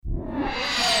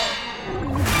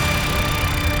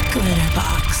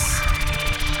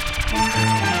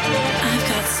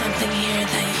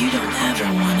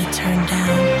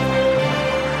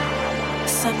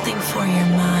for your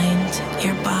mind,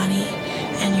 your body,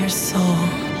 and your soul.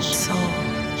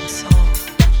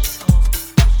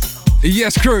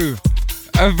 Yes, crew,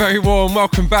 a very warm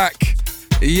welcome back.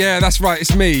 Yeah, that's right,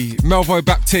 it's me, Melvo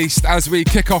Baptiste, as we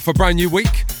kick off a brand new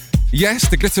week. Yes,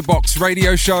 the Glitterbox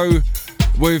radio show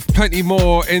with plenty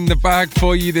more in the bag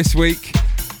for you this week.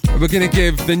 We're going to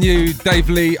give the new Dave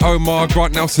Lee, Omar,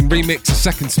 Grant Nelson remix a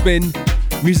second spin.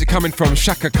 Music coming from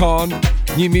Shaka Khan,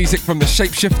 new music from the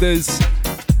Shapeshifters,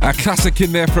 a classic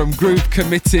in there from Groove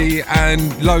Committee,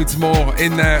 and loads more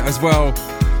in there as well.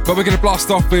 But we're going to blast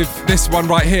off with this one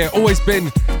right here. Always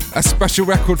been a special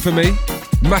record for me.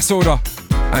 Mass Order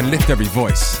and Lift Every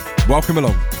Voice. Welcome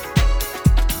along.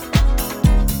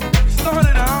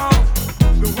 Started out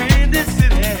the wind is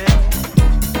city.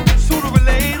 Sooner or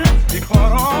later, they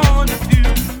caught on to view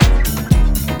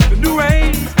the new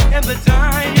age and the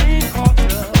dying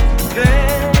culture.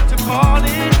 There to call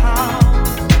it house.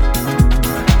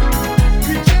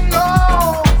 Reaching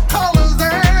all colors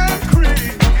and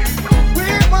creeds. We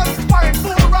must fight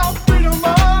for our freedom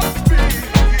of speech.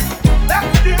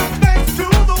 Let's give thanks to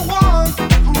the ones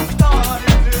who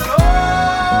started it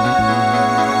all.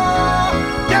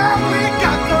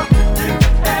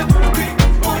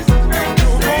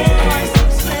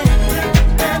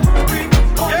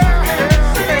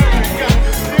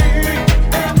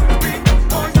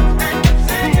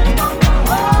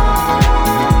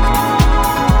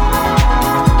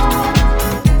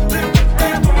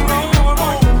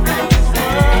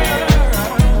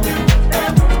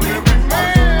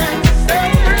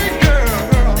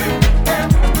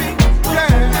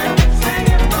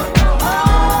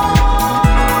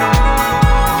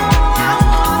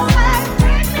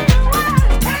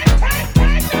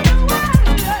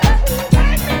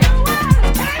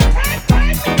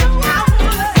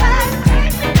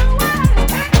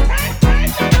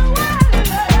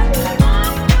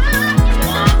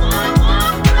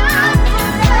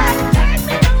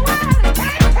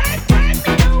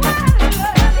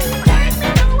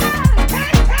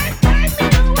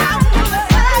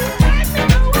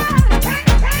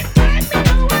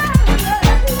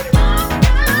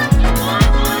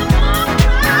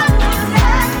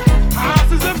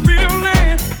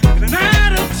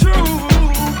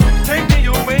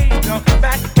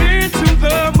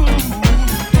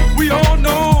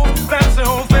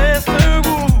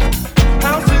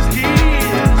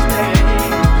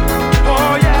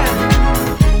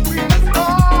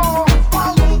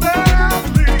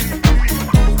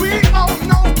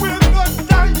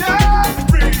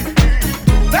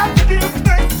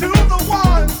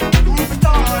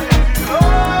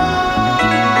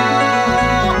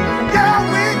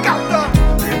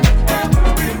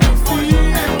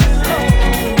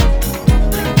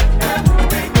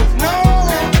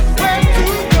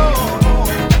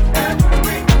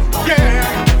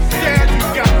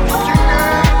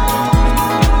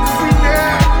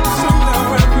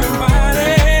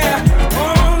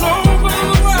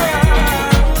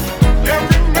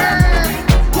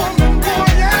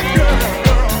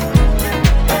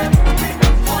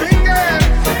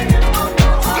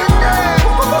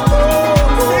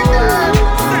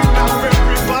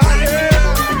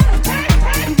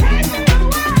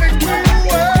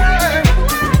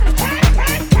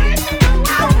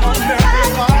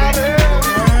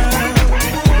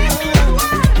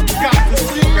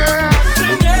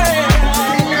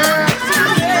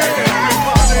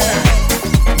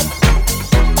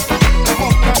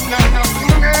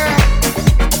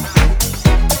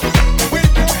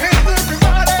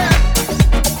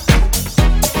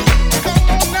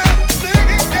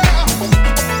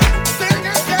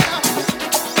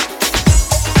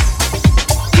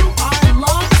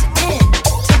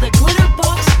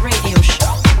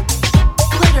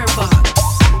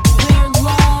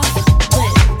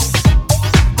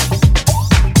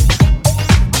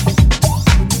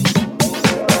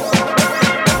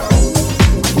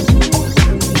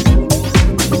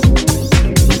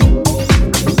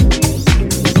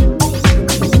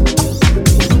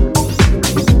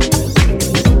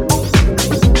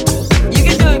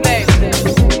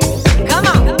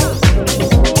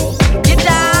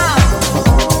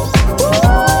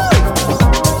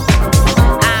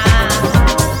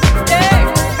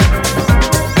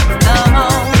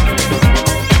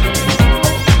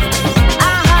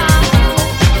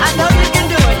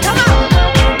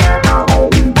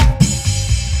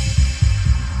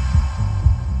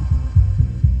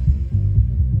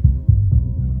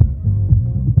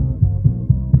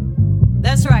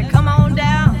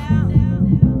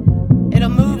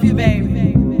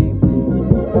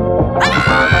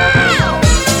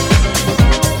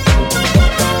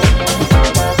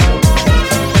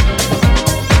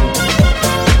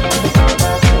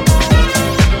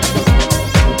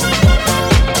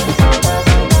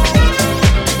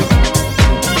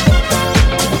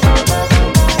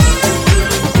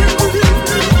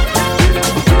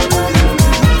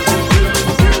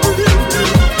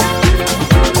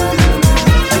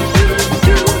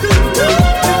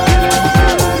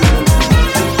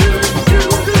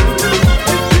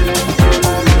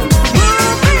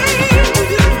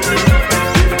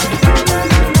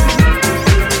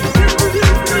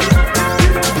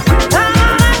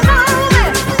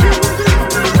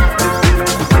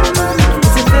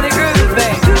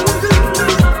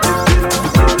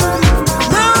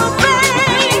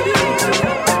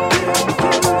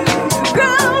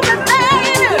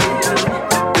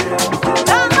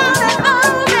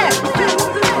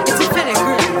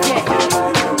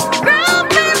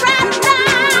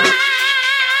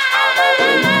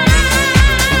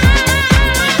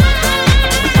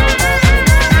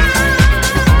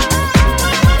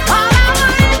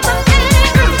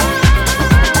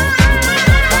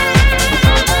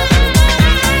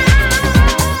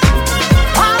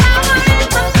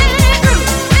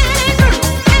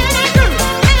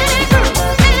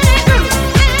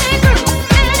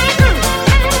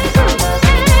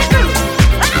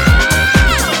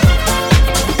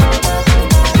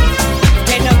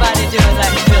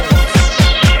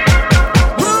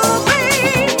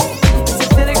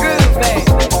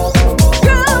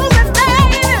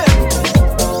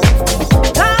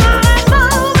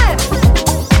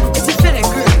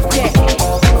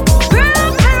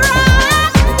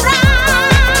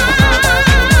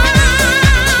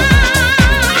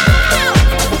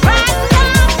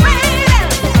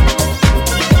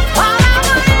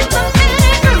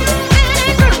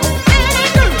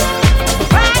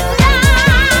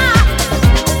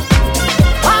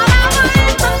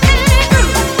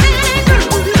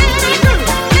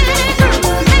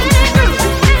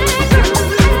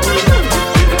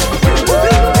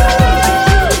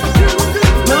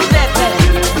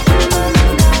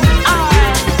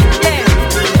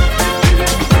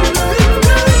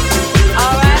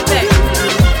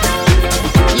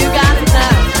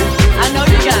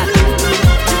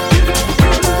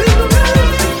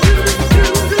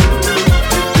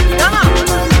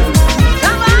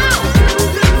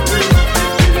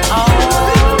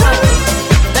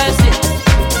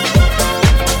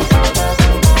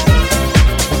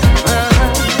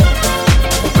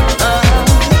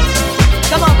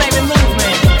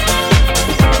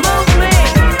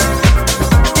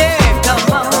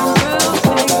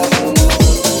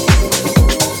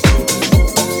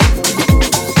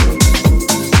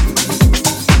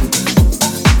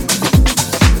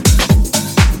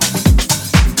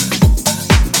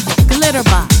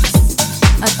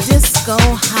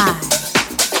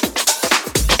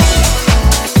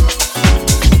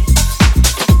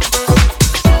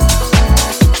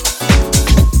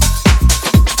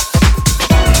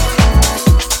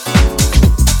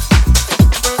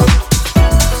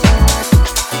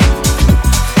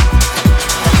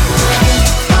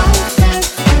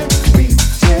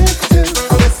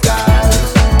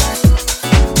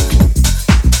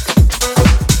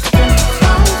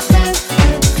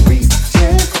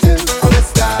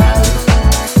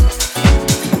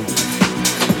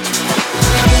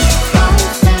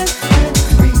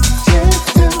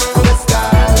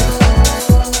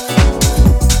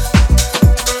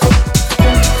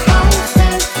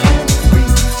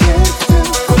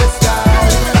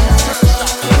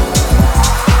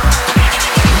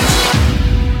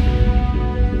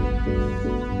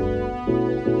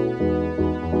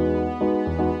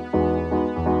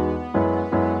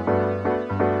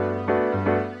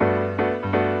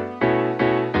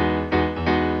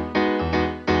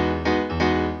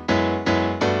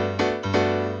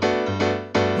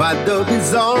 My love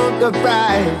is on the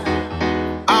rise.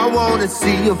 I wanna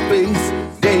see your face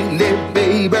daily,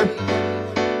 baby.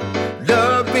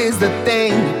 Love is the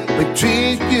thing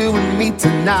between you and me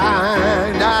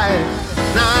tonight.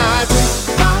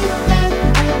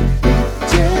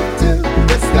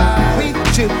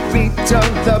 Reach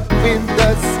up in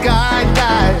the sky.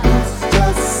 Lose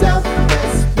yourself,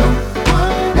 there's no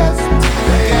one else. The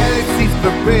galaxy's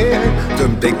prepared to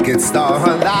make it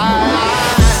starlight.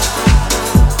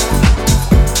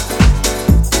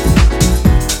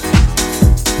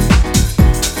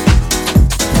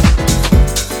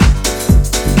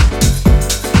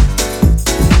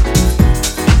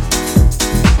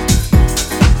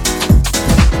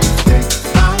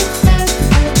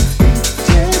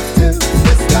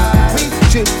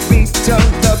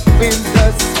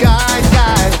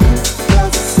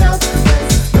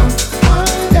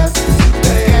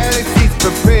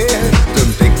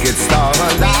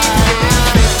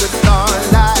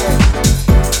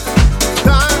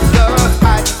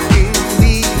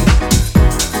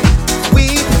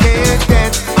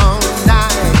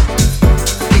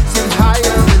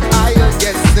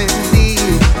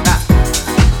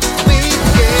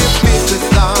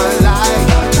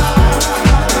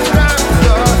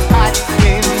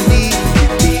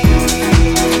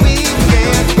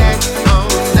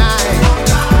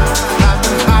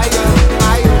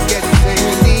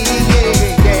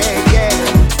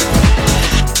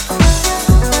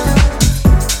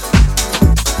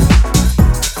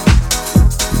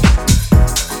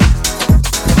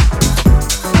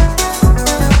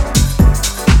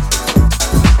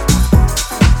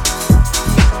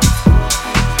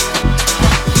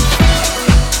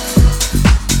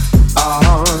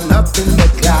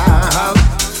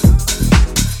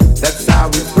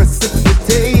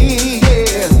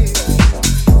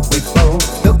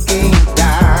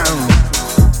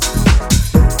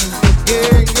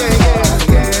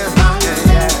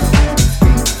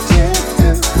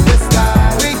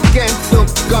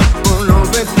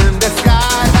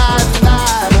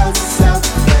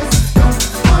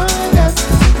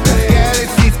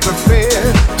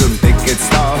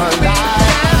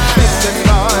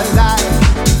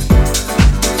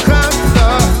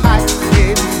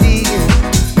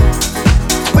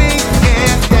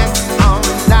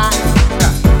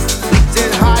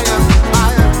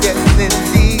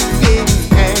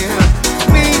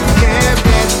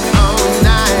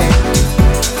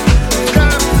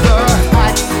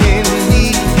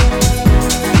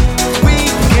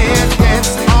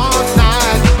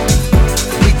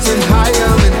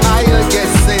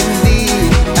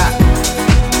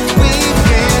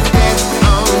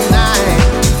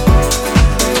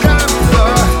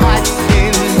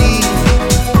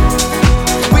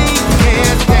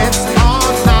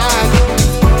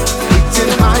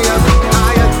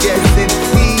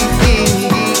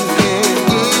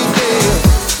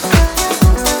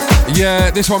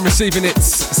 This one receiving its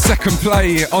second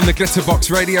play on the Glitterbox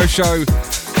radio show.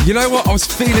 You know what? I was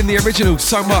feeling the original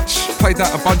so much. Played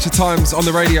that a bunch of times on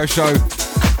the radio show.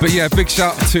 But yeah, big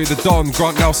shout to the Don,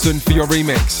 Grant Nelson, for your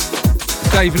remix.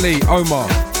 Dave Lee, Omar,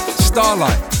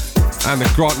 Starlight, and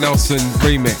the Grant Nelson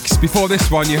remix. Before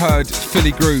this one, you heard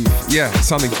Philly Groove. Yeah,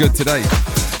 sounding good today.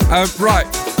 Right,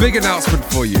 big announcement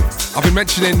for you. I've been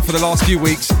mentioning for the last few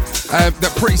weeks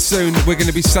that pretty soon we're going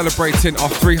to be celebrating our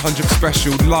 300th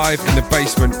special live in the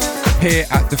basement here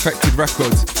at Defected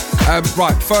Records.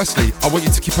 Right, firstly, I want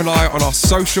you to keep an eye on our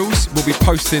socials. We'll be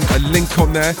posting a link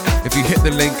on there. If you hit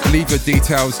the link, leave your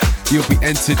details, you'll be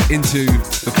entered into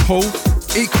the pool.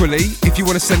 Equally, if you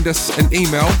want to send us an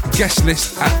email,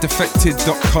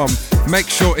 guestlist@defected.com. Make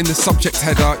sure in the subject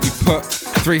header you put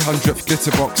 300th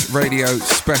Glitterbox Radio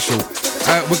Special.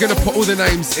 We're going to put all the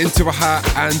names into a hat,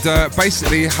 and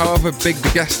basically, however big the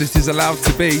guest list is allowed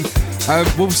to be,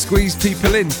 we'll squeeze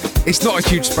people in. It's not a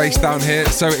huge space down here,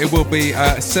 so it will be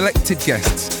selected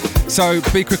guests. So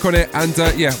be quick on it, and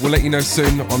yeah, we'll let you know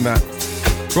soon on that.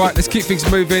 Right, let's keep things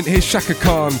moving. Here's Shaka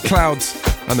Khan, Clouds,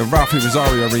 and the Ralphie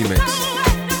Rosario remix.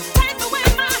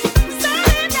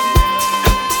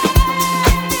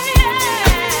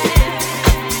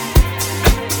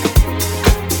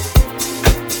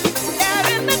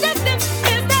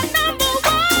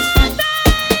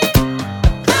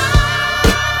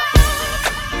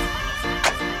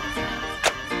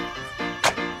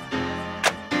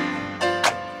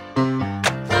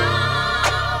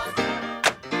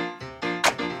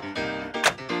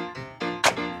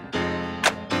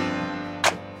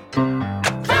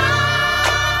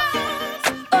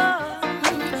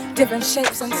 Different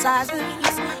shapes and sizes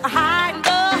are high in the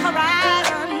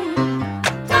horizon.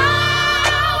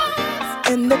 Clouds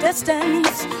in the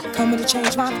distance, coming to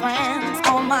change my plans.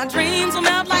 All my dreams will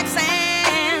melt like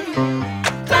sand.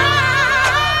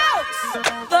 Clouds,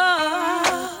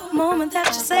 the moment that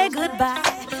you say goodbye,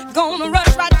 gonna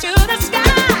rush right to the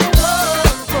sky.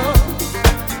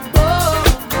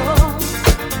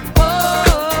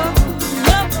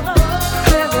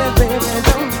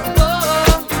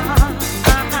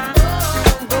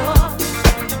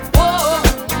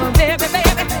 Baby,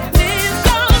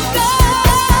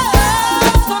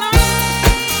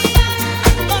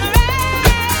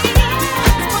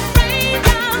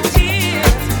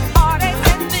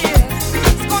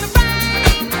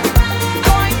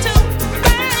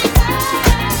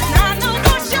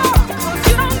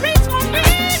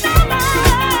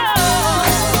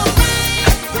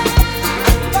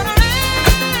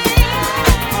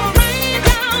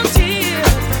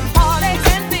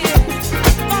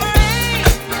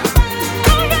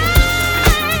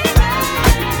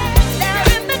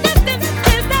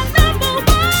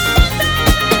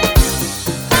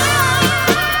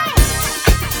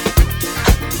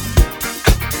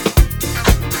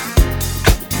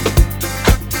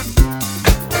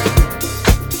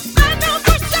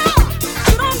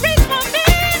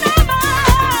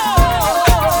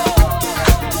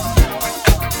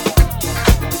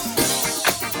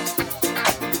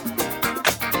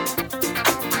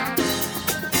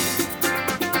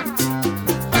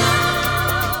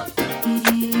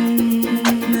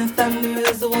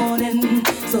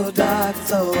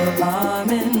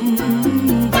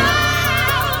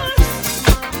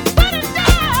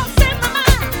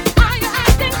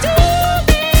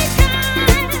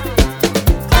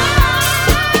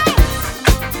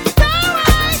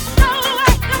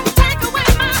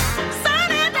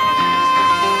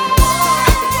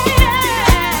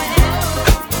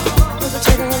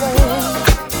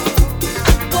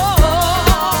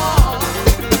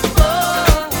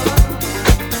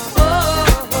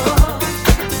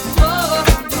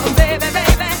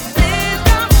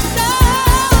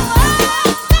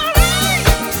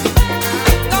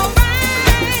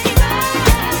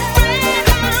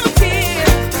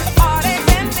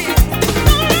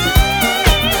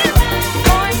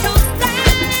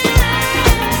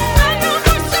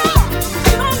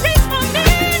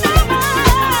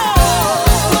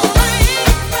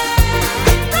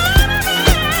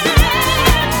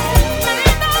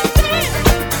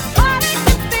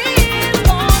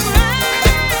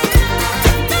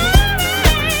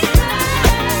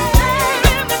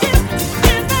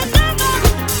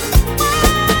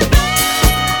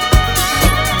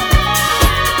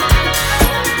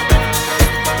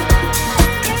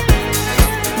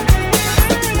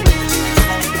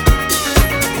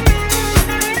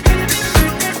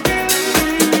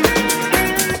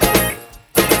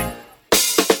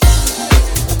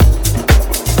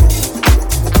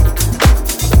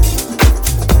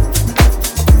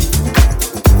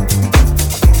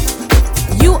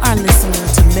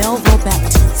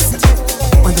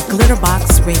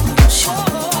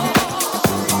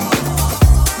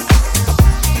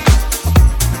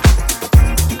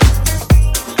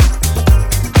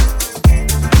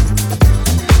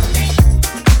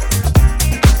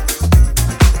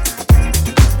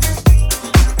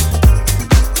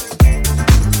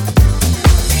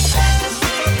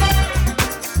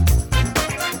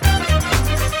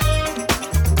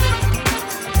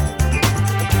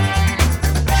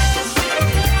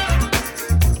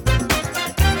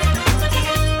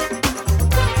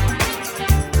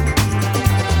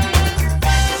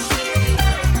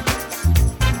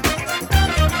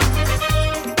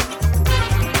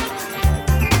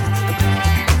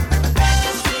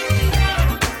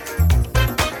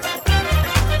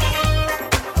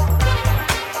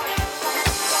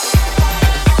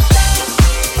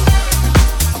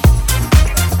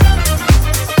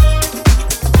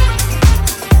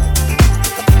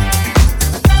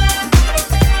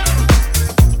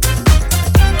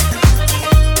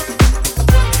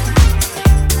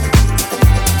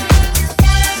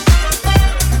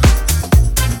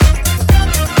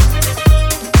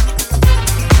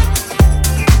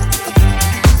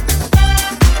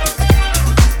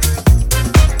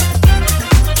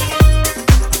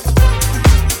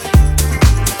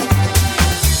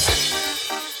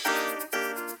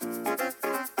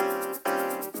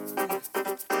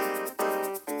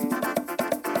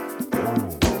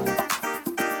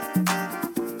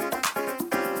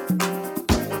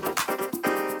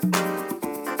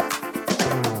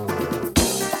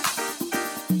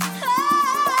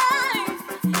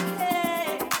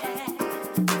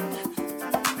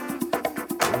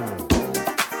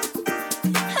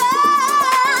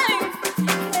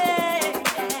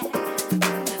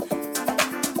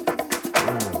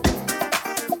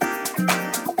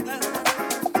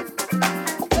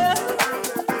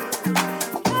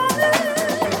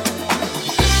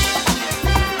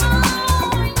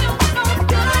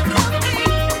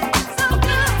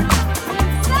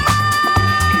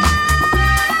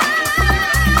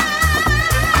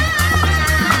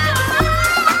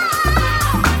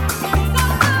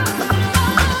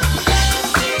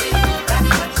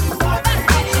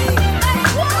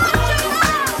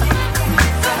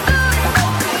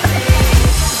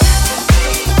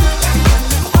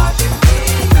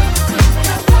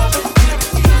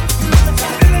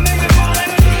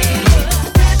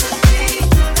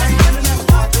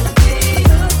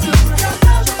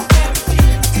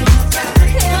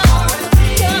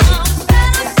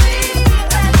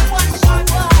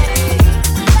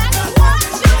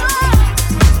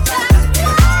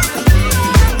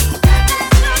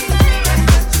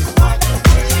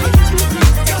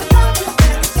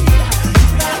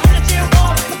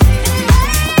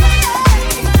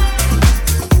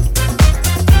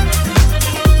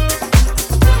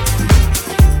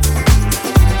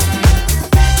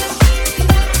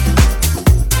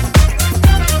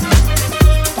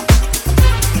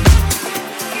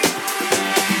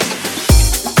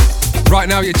 Right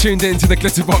now you're tuned in to the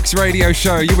Glitterbox Radio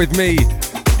Show. You're with me,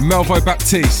 Melvo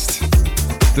Baptiste.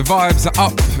 The vibes are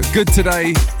up, good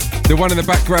today. The one in the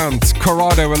background,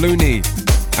 Corrado Aluni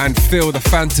and Feel the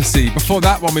Fantasy. Before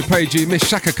that one we played you Miss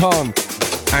Shaka Khan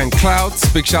and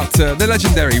Clouds. Big shout to the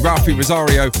legendary Ralphie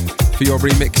Rosario for your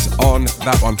remix on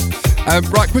that one.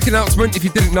 Right, quick announcement, if you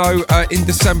didn't know, in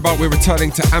December we're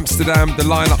returning to Amsterdam. The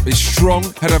lineup is strong.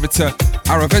 Head over to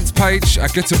our events page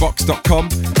at glitterbox.com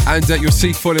and you'll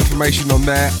see full information on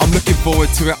there. I'm looking forward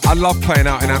to it. I love playing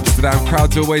out in Amsterdam.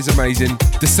 Crowds are always amazing.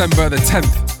 December the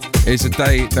 10th is the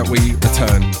day that we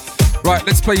return. Right,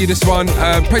 let's play you this one.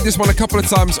 Played this one a couple of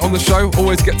times on the show.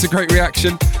 Always gets a great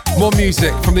reaction. More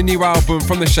music from the new album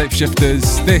from the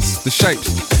Shapeshifters. This, The Shapes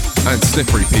and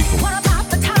Slippery People. What about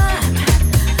the time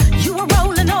you were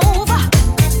rolling over,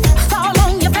 fall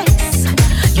on your face?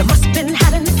 You must have been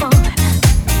having fun.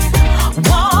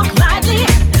 Walk lightly,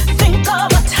 think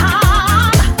of a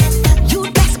time you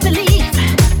best believe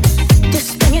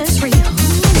this thing is real.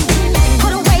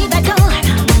 Put away that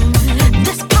gun.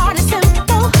 This part is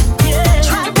simple.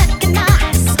 Try to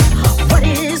recognize what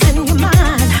is in your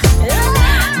mind.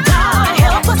 God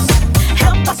help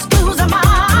us lose our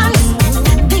minds.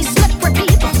 These slippery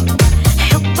people,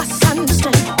 help us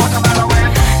understand.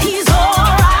 He's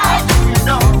alright,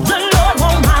 the Lord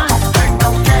won't mind.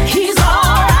 He's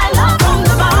alright, love from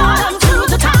the bottom to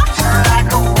the top.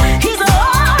 He's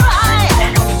alright,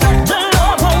 the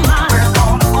Lord won't mind.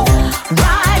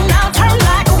 Right now, turn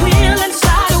like a wheel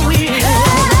inside a wheel.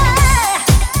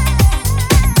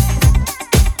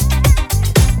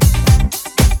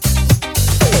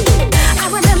 I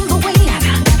remember when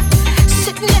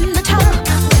sitting in the tub,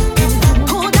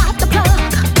 pulled out the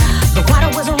plug, the water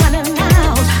was running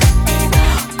out.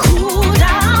 Cool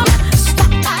down,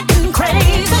 stop acting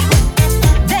crazy.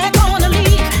 They're gonna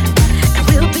leave, and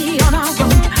we'll be on our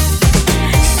own.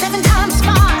 7 times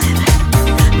 5,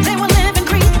 they were living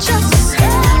creatures.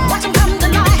 Watch them come to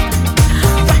life,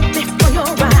 right before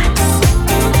your eyes.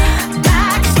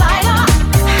 Backslider,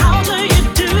 how do you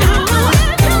do?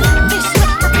 These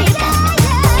slippery people,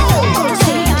 gonna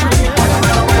see you through.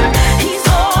 He's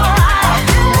alright,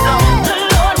 the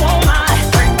Lord won't mind.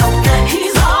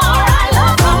 He's alright,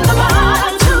 love from the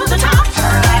bottom to the top.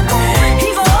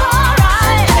 He's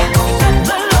alright,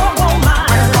 the Lord won't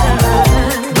mind.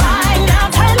 Right now,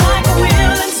 turn like a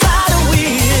wheel inside a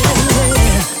wheel.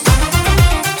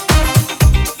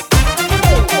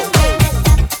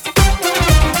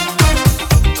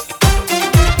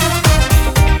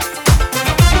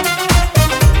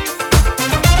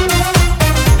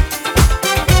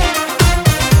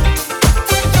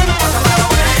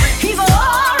 He's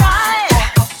alright,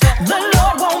 the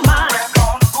Lord won't mind.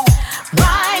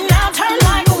 Right now, turn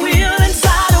like a wheel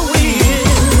inside a wheel.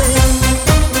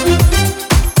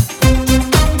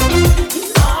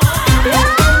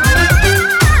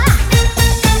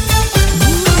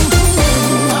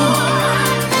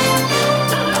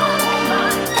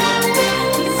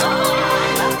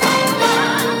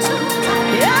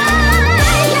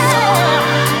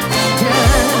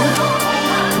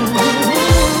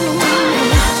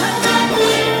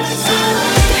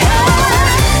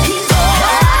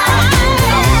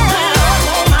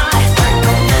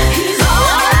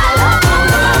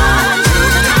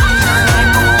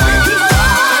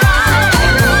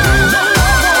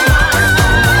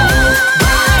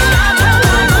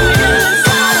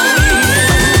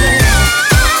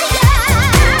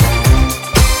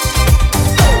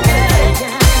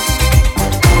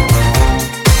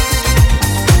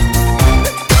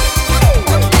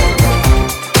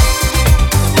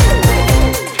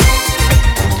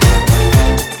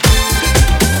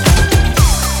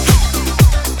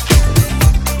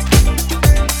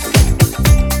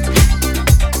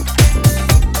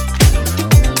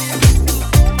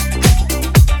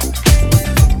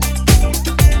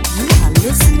 You are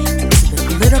listening to the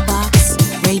Glitterbox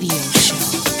Radio Show.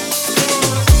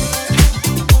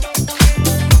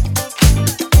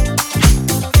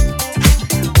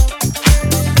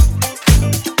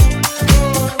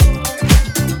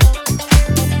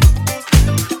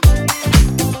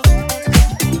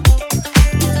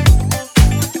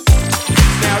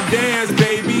 Now dance,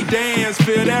 baby, dance.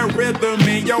 Feel that rhythm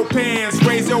in your pants.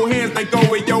 Raise your hands, let go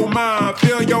with your mind.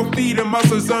 Feel your feet and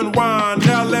muscles unwind.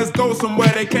 Now let's go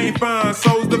somewhere they can't find.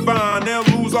 Souls divine, they'll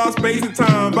lose all space and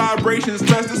time. Vibrations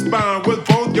touch the spine with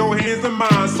both your hands and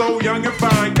mine. So young and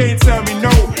fine, can't tell me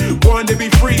no. One to be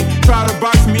free. Try to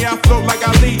box me, I float like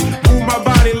Ali. Move my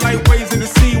body like waves in the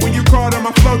sea. When you call on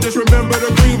my flow, just remember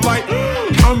to breathe like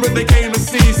I'm what they came to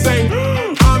see. Say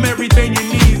I'm everything you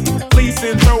need. Please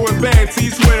and throw it back till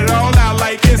you sweat it all out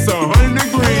like it's 100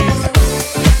 degrees.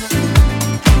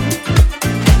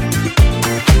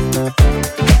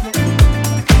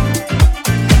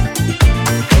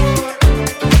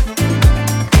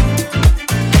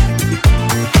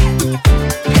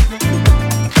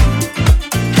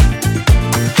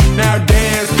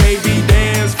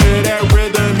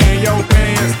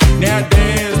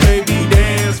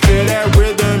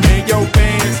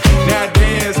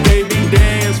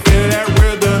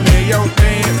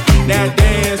 Now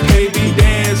dance, baby,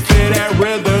 dance, feel that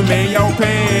rhythm in your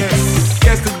pants.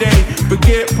 Yesterday,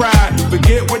 forget pride,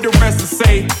 forget what the rest will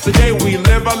say. Today we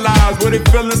live our lives, what it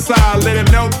feel inside, let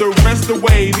it melt the rest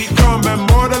away. Become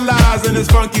immortalized in this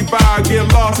funky vibe,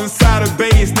 get lost inside a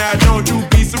bass. Now don't you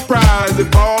be surprised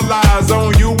if all eyes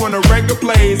on you when the record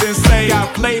plays and say,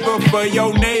 got flavor for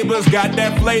your neighbors, got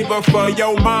that flavor for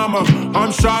your mama.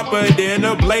 I'm sharper than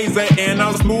a blazer and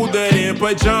I'm smoother than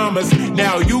pajamas.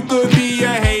 Now you could be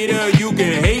a hater, you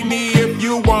can hate me if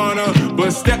you wanna,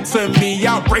 but step to me,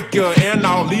 I'll break you and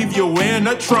I'll leave you in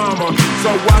a trauma. So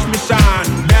watch me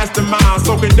shine, mastermind,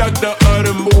 so conductor of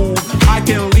the move. I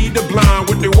can lead the blind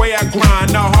with the way I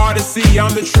grind, not hard to see,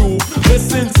 I'm the truth.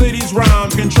 Listen to these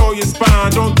rhymes, control your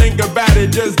spine, don't think about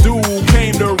it, just do.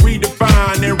 Came to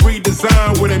redefine and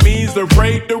redesign what it means to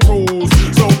break the rules.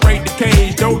 So break the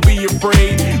cage, don't be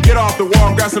afraid. Get off the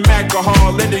wall, grab some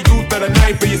alcohol, let the youth of the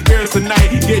night for your spirits tonight.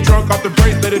 Get drunk off the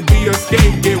brakes, let it be your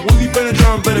escape. Get woozy for the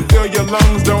drums, let it fill your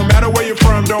lungs. Don't matter where you're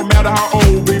from, don't matter how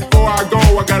old. Before I go,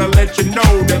 I gotta let you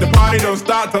know that the party don't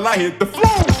stop till I hit the floor.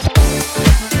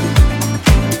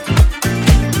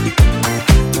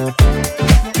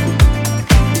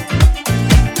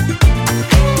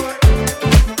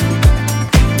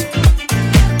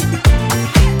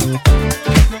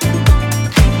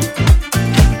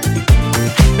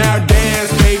 Now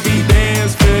dance, baby,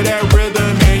 dance, feel that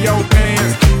rhythm in your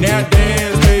pants. Now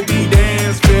dance, baby,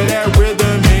 dance, feel that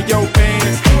rhythm in your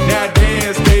pants. Now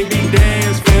dance, baby,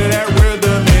 dance, feel that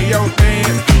rhythm in your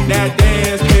pants. Now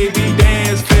dance, baby,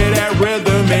 dance, feel that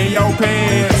rhythm in your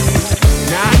pants.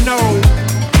 Now I know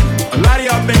a lot of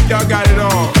y'all think y'all got it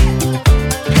all.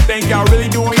 Think y'all really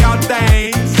doing y'all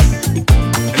things,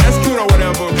 and that's cute or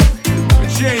whatever, but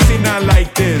you ain't seen nothing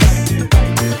like this.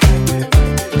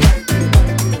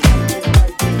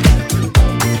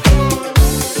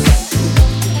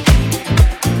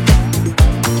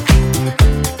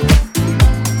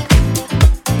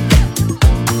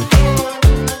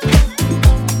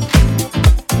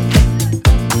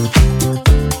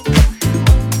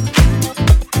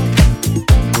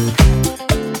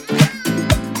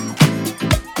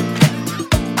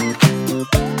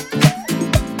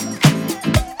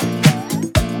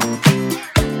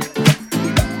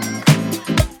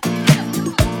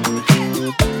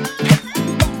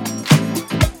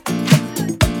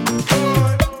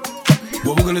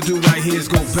 What we're gonna do right here is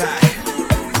go back,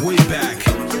 way back,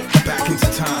 back into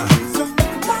time.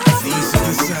 These are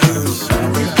the sounds of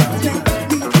the little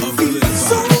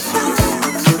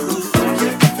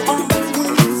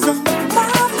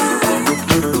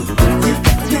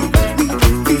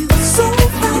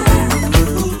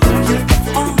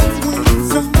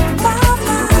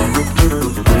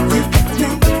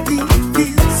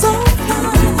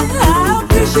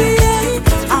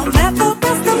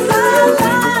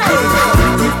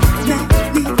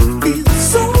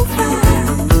So fine.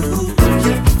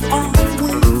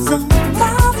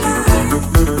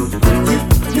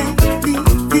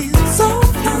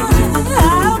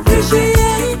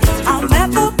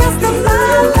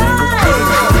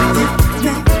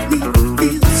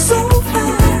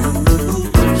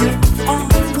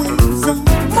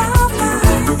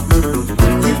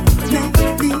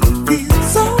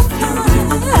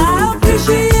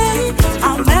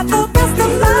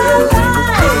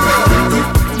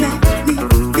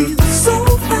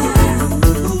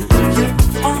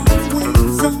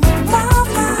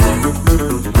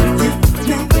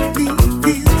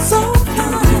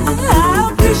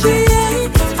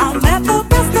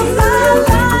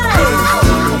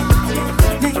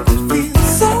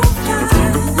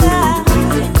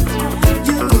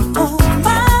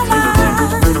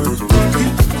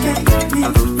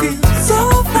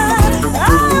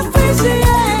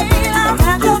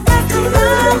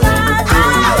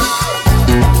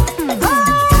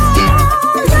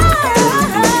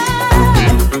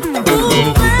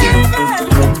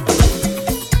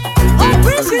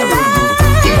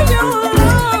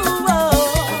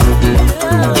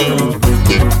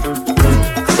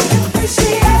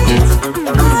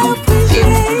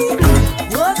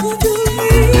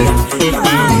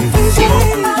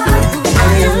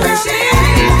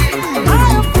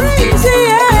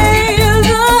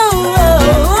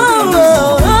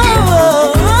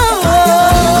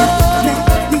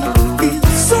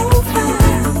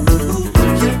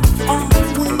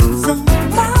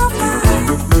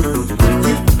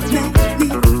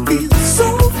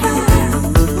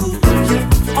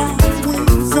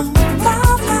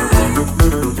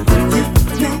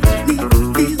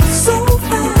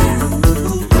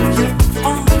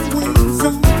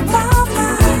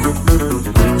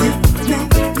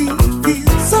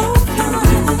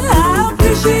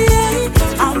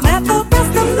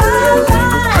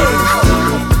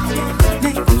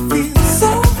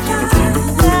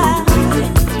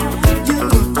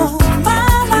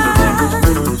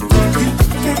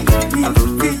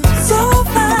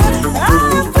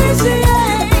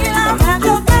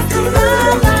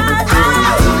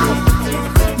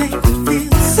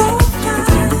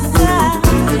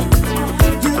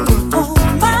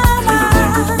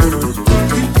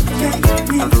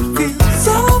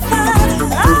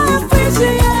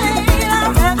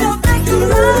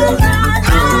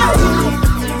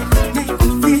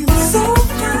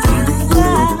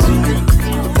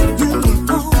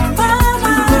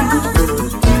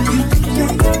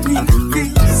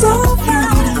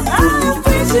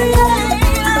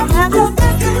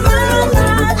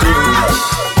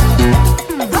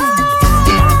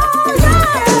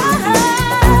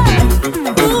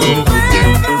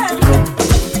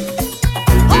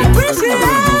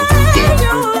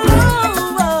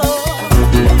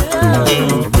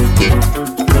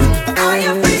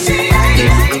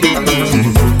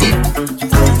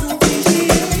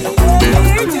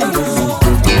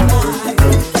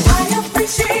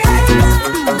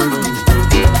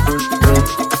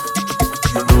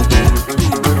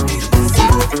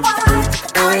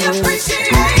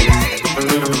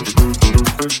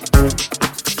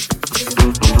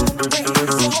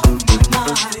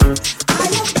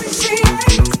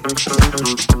 Yeah,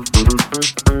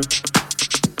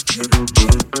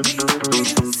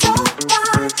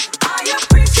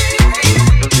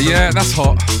 that's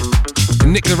hot.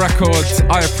 Nick the Record,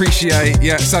 I appreciate.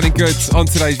 Yeah, sounding good on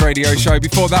today's radio show.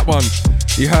 Before that one,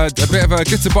 you heard a bit of a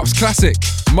Glitterbox classic.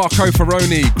 Marco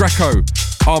Ferroni, Greco,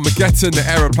 Armageddon, the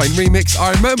Aeroplane remix.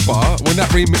 I remember when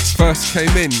that remix first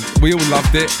came in, we all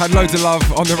loved it. Had loads of love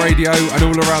on the radio and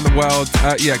all around the world.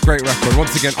 Yeah, great record.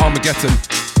 Once again, Armageddon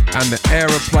and the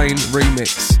Aeroplane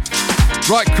remix.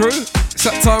 Right, crew, it's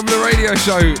that time of the radio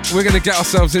show. We're going to get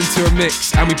ourselves into a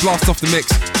mix, and we blast off the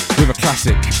mix with a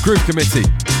classic, Groove Committee,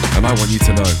 and I Want You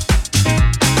to Know.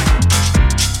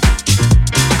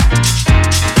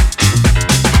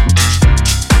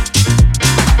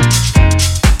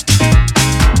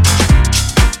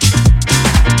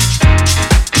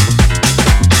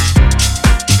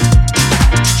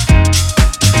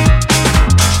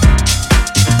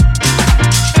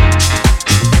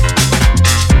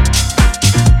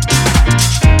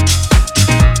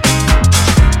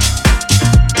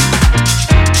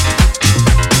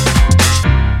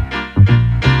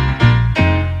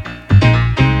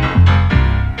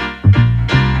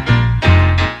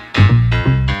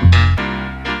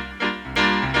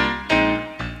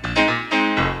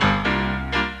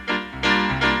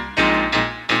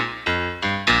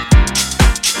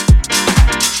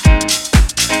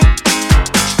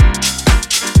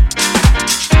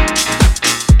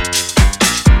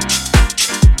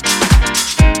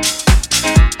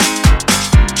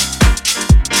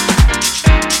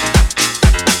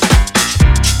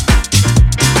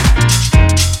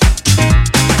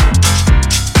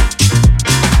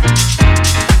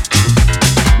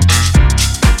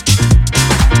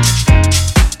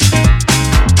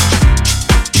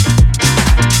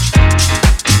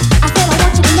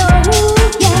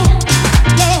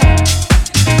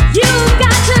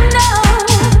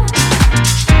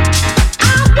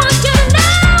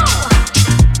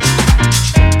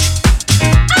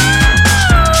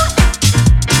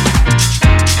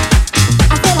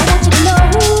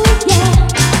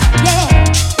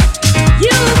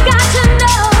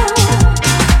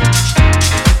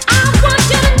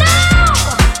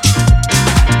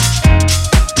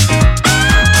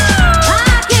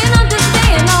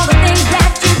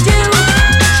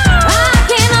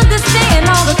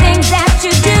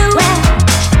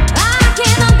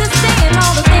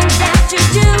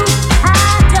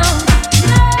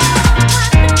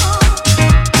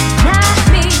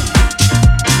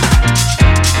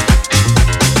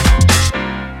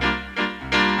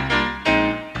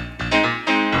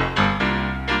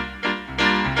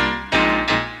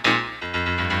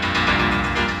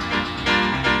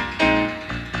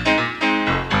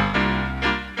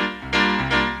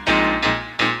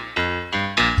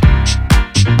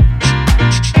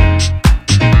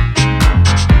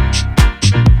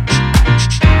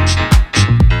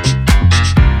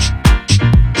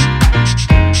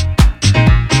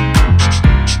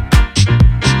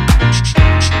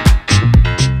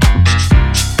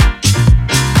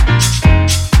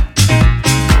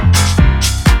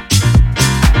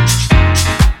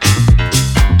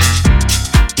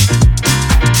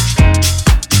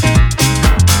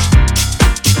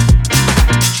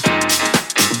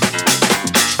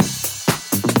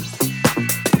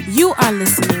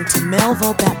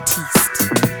 Melvo Baptiste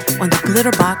on the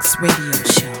Glitterbox Radio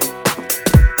Show.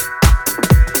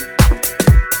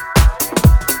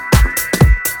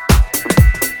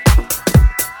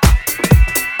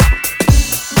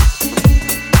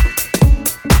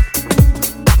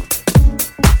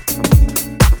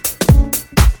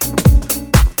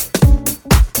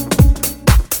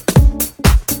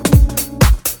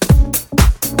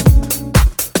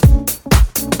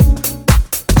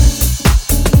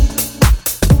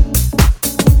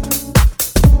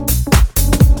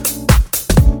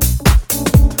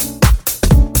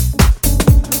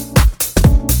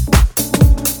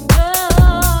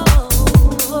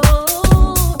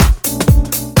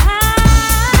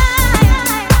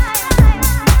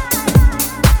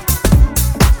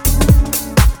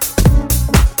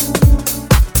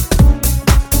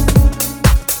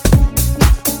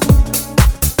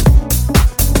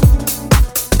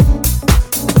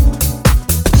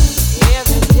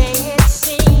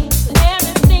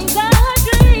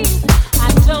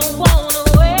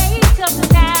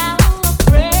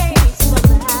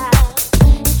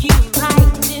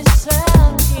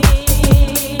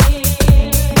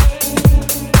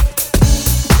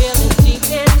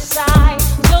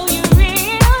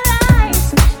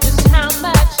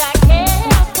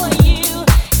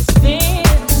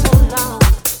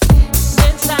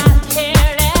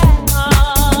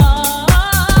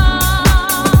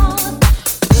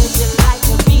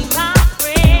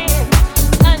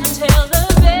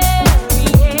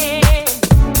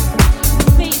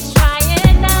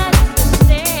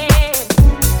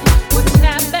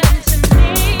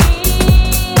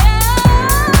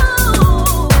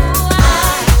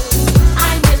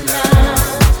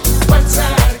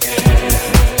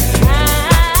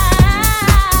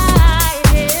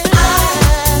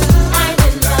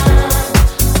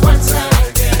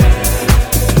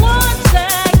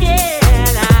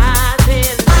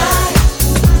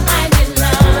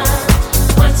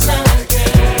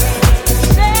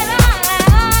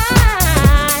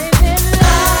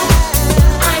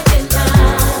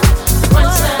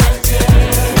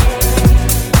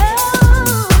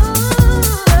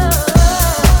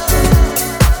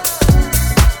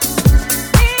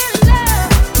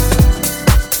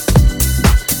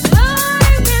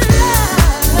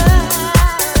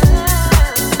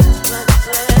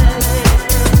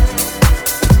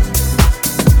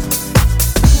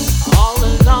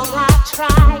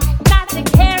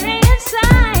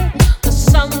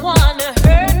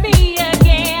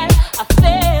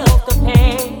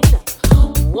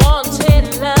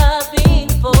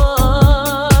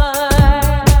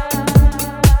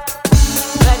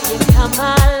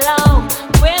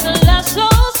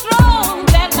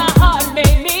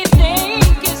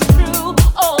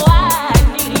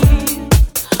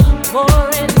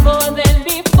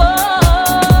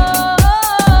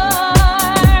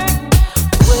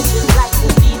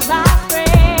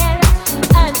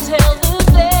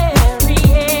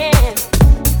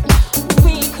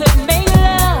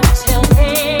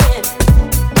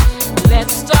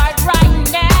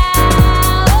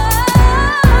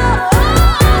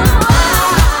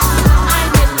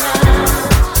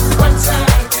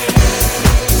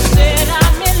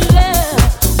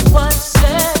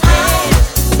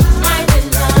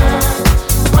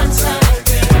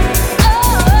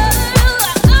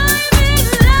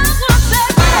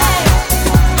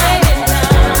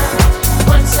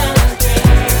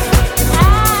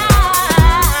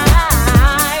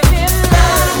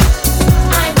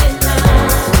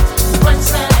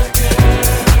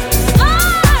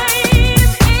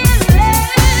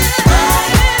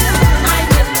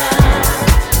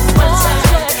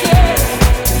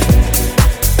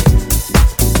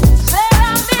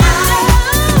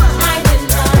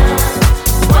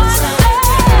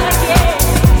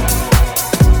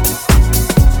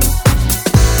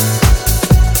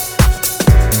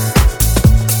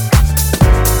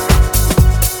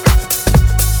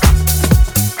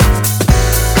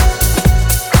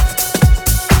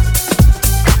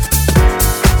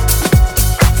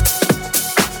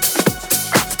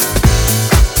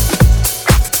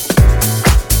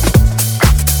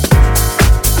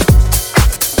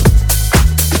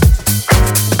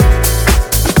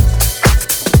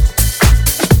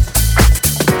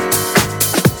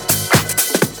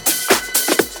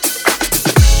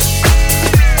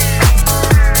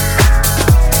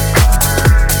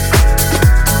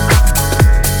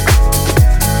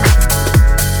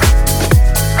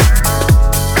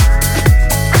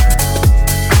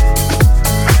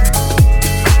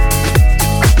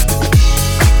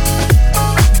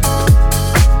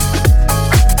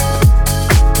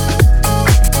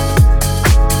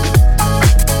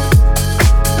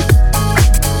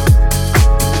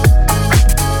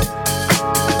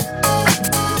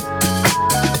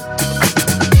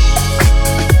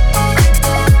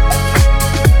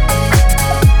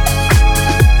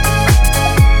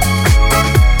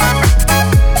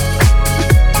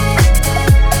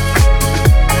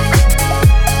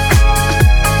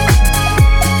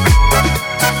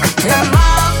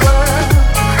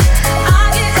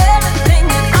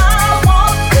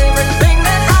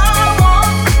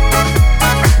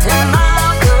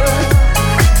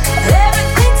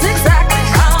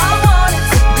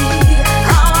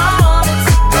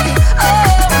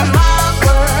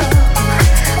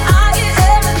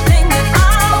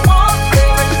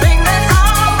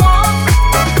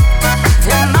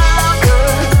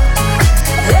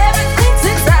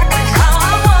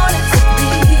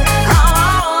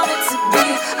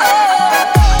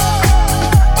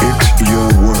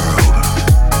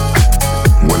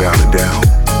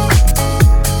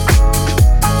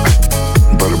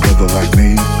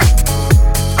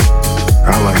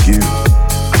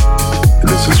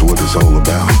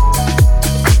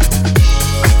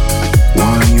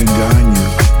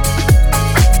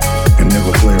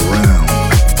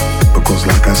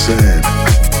 said,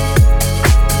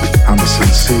 I'm a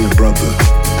sincere brother,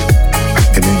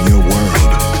 and in your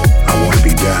world, I want to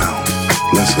be down.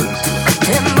 Listen.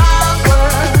 In my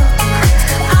world,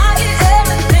 I get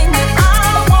everything that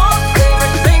I want,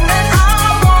 everything that I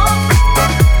want.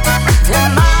 In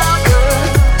my world,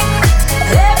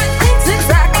 everything's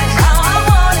exactly how I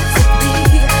want it to be,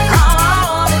 how I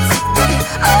want it to be.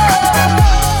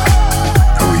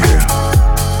 Oh yeah.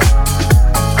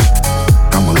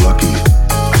 I'm a lucky,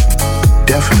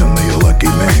 definitely a lucky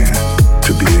man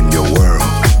to be in your world.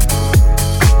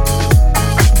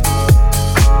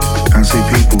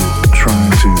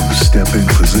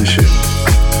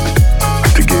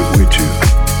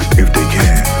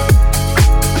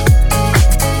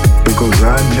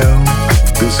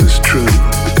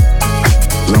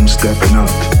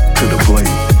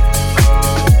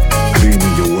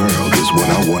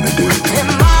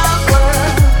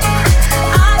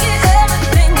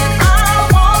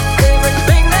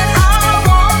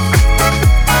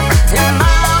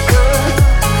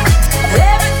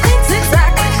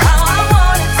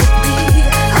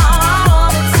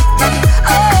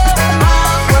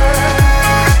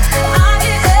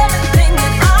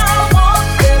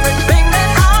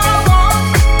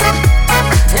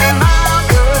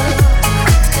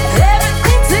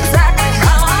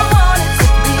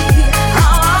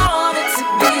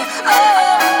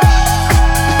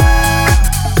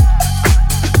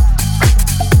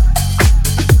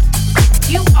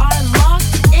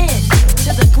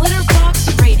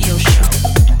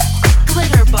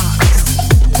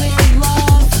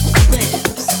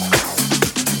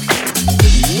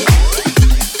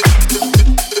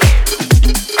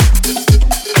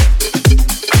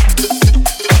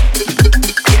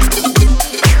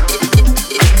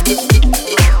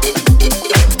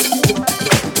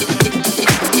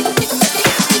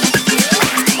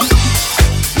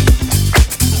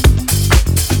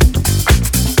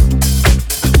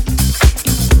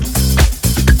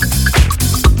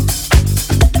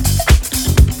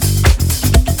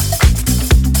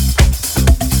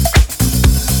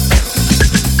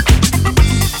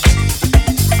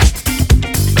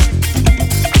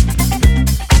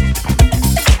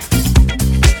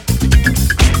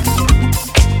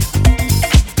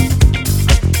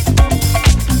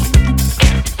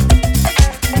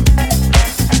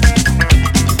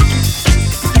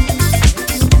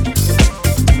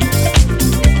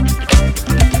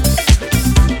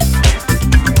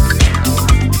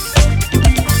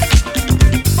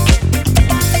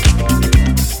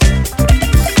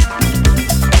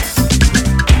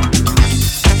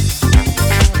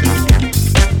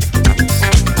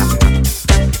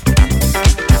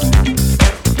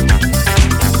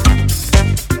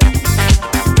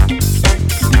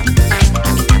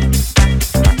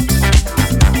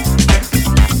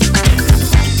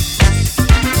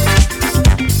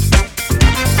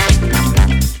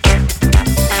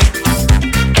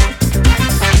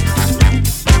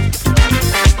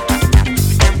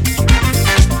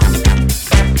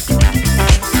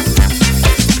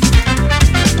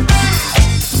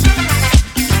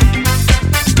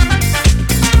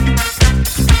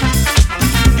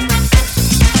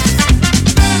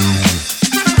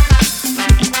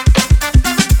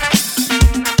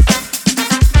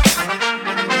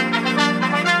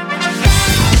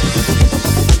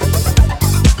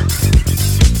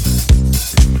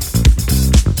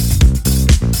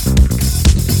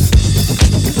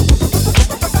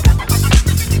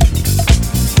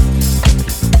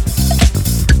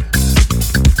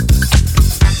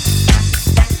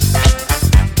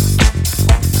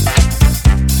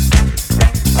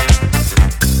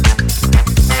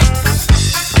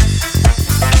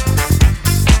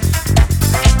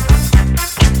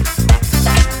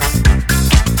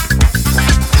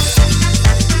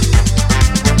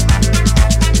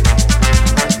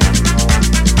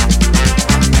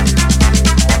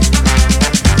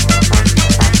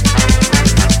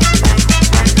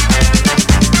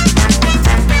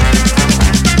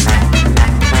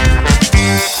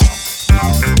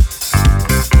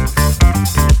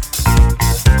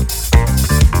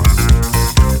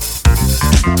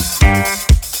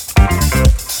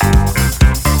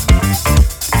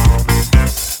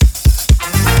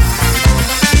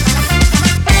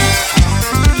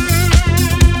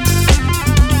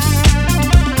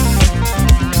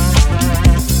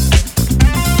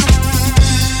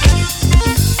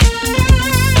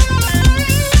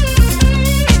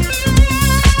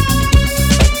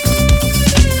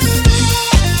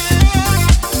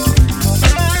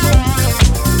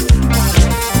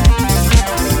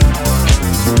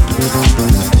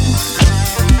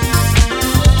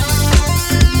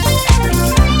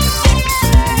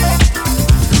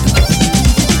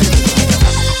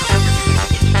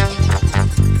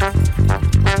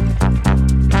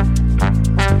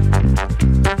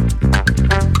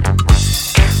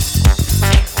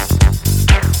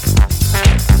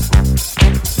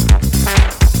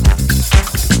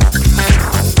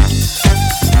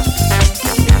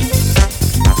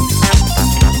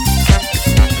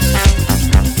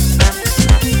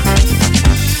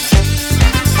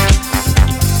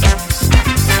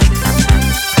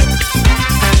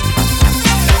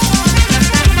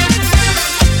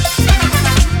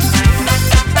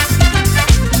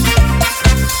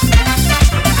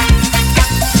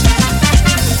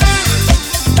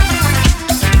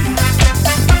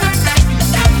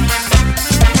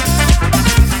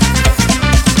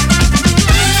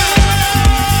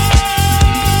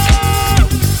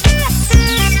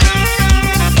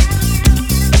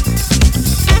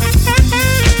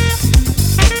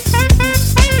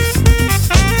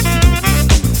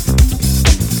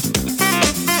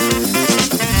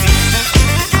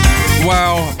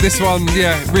 This one,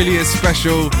 yeah, really is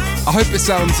special. I hope it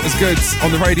sounds as good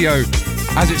on the radio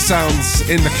as it sounds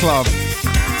in the club.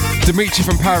 Dimitri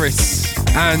from Paris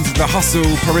and the Hustle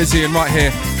Parisian right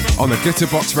here on the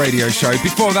Glitterbox Radio Show.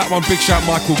 Before that one, big shout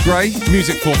Michael Gray,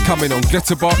 music forthcoming on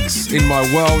Glitterbox, In My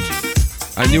World.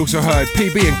 And you also heard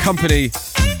PB and Company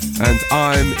and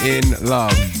I'm in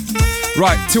Love.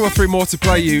 Right, 2 or 3 more to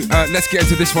play you. Let's get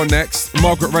into this one next.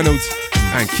 Margaret Reynolds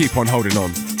and Keep On Holding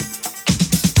On.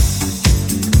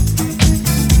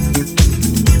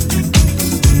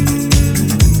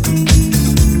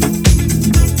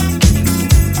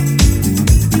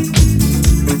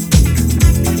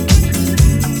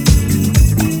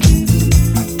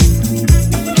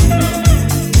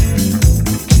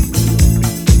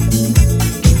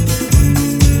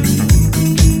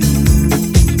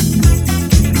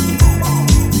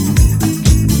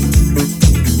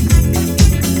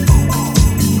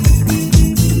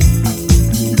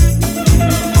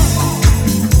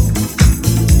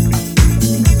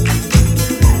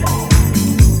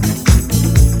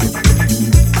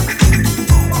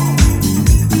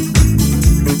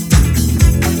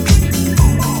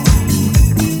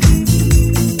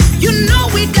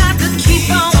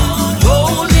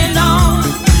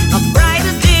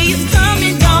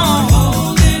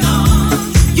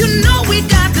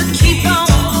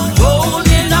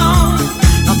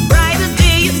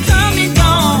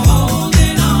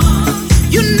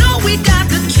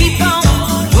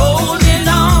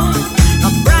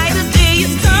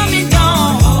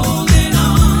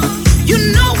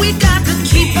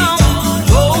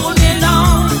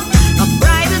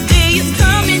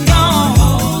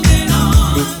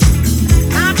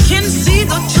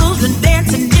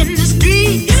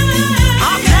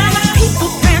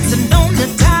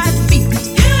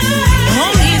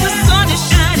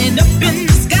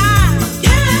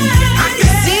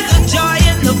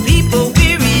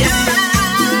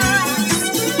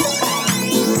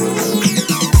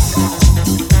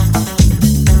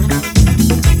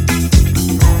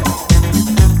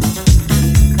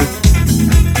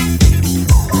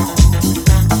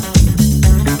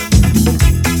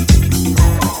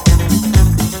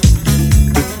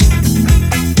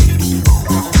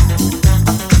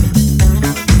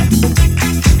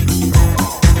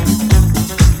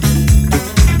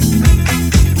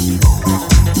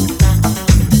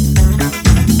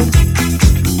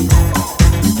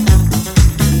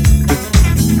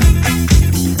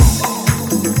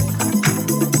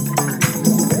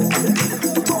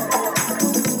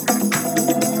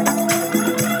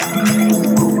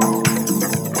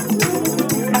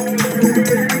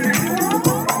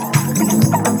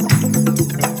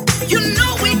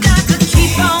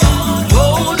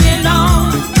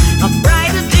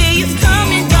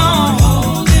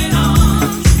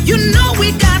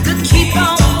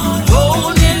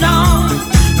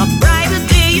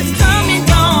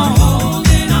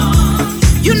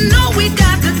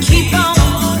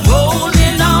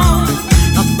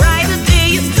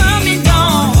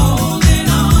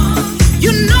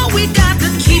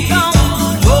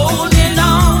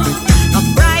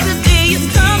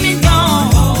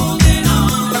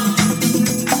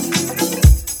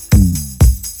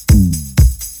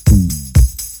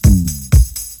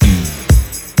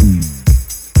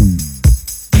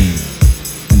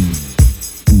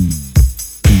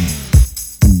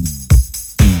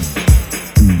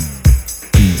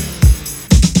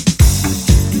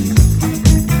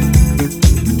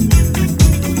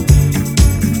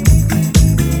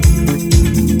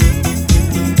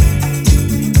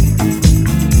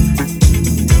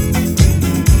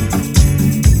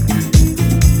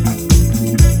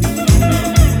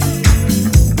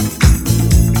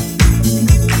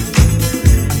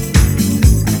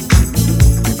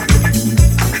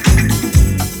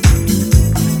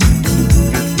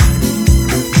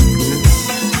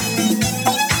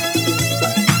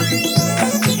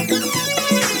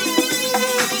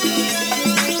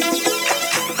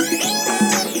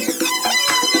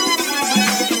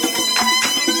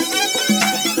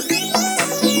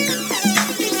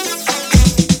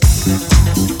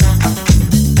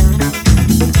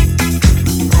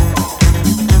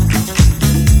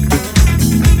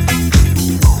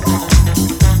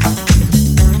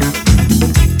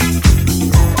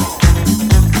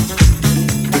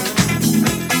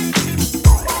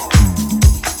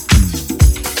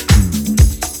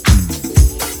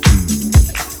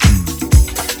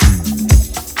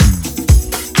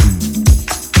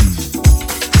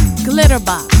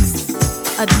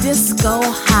 Glitterbox, a disco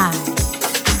high.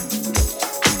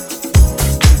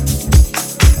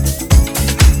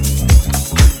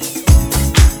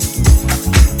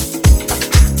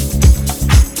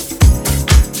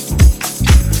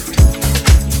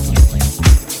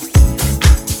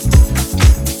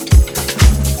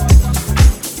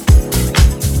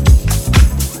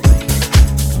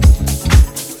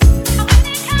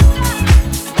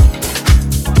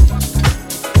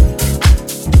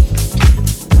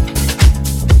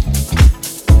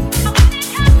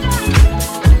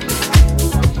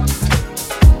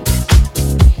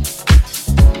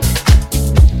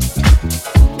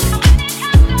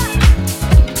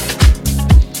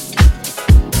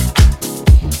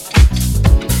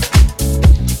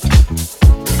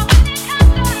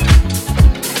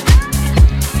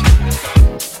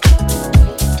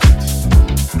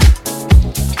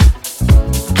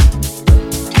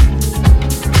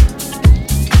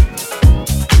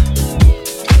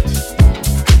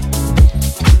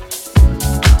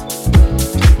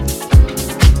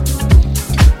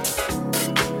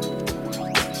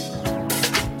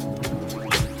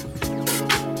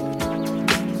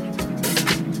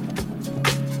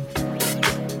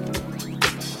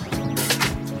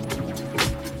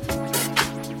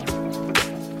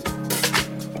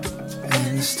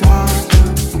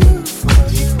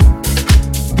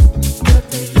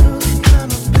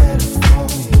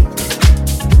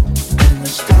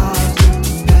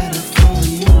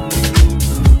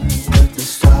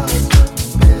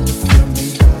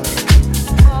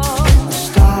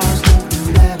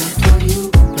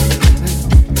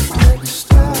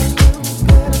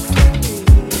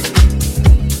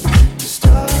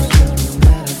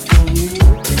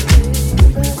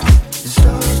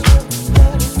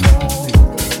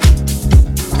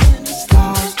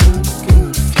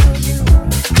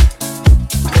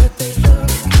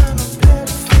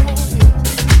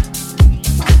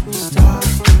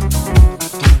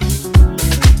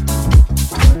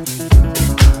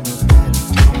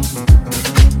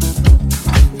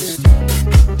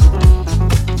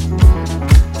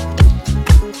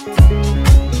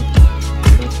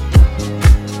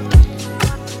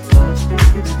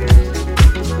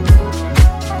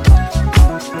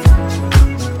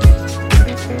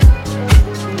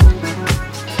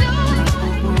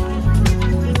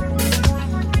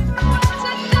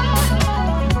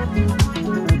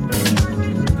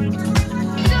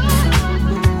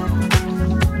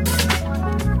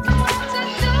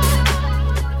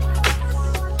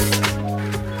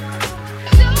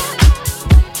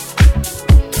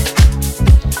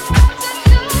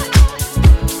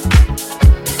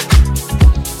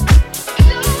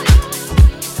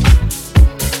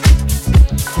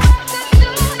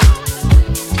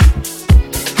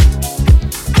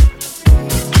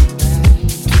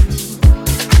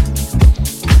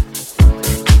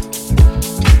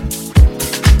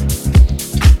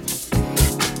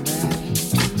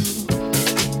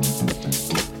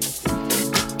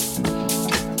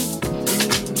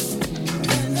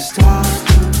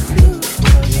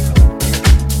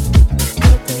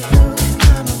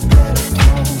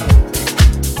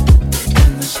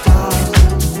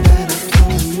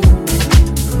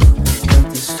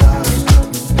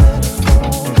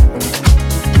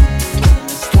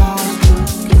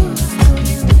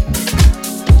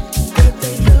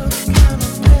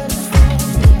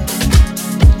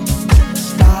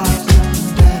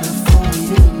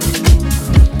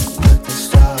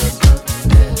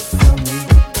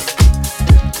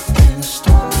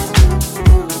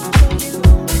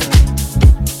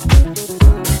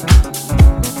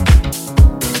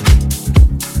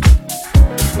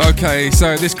 Okay,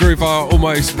 so this groove are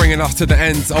almost bringing us to the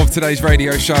end of today's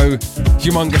radio show.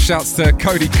 Humongous shouts to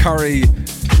Cody Curry,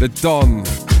 the Don,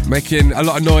 making a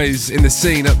lot of noise in the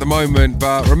scene at the moment.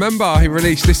 But remember, he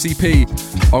released this EP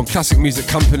on Classic Music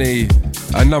Company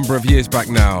a number of years back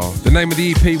now. The name of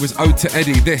the EP was Ode to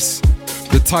Eddie, this,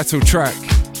 the title track.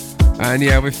 And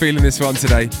yeah, we're feeling this one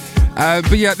today.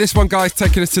 But yeah, this one, guys,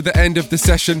 taking us to the end of the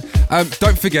session.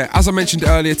 Don't forget, as I mentioned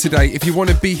earlier today, if you want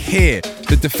to be here,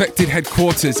 the Defected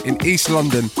headquarters in East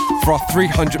London for our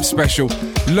 300th special,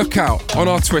 look out on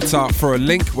our Twitter for a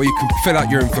link where you can fill out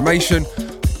your information,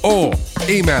 or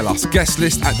email us,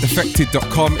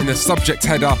 guestlist@defected.com. In the subject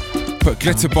header, put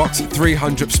Glitterbox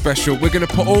 300 special. We're going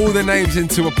to put all the names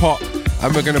into a pot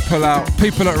and we're going to pull out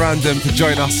people at random to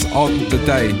join us on the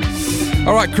day.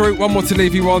 All right, crew, one more to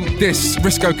leave you on. This,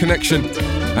 Risco Connection,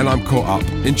 and I'm Caught Up.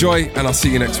 Enjoy, and I'll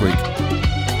see you next week.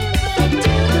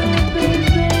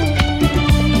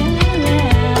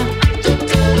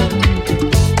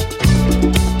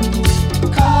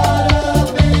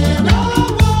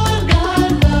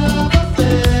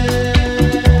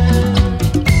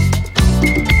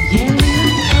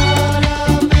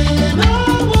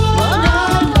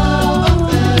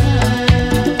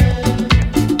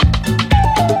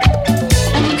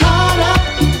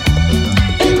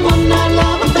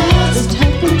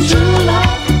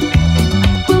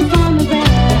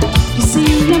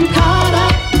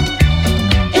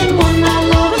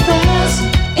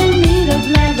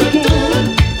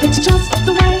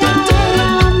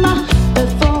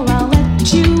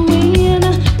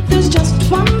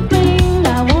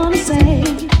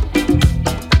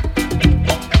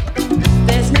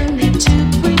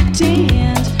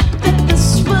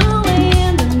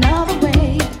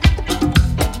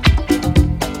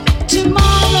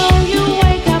 Tomorrow you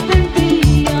wake up and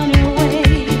be on your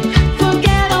way.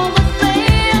 Forget all the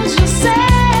things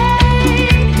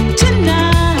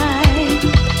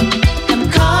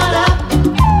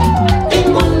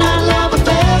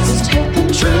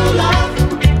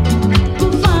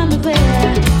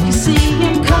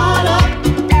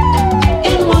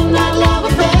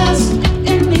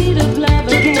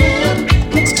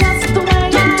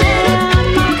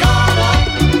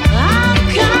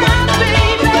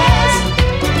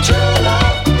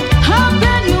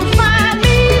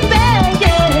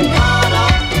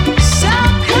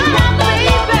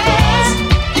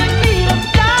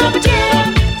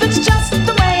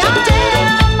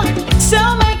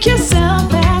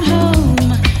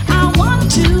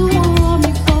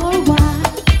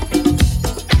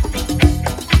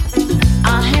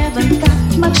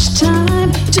much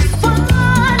time to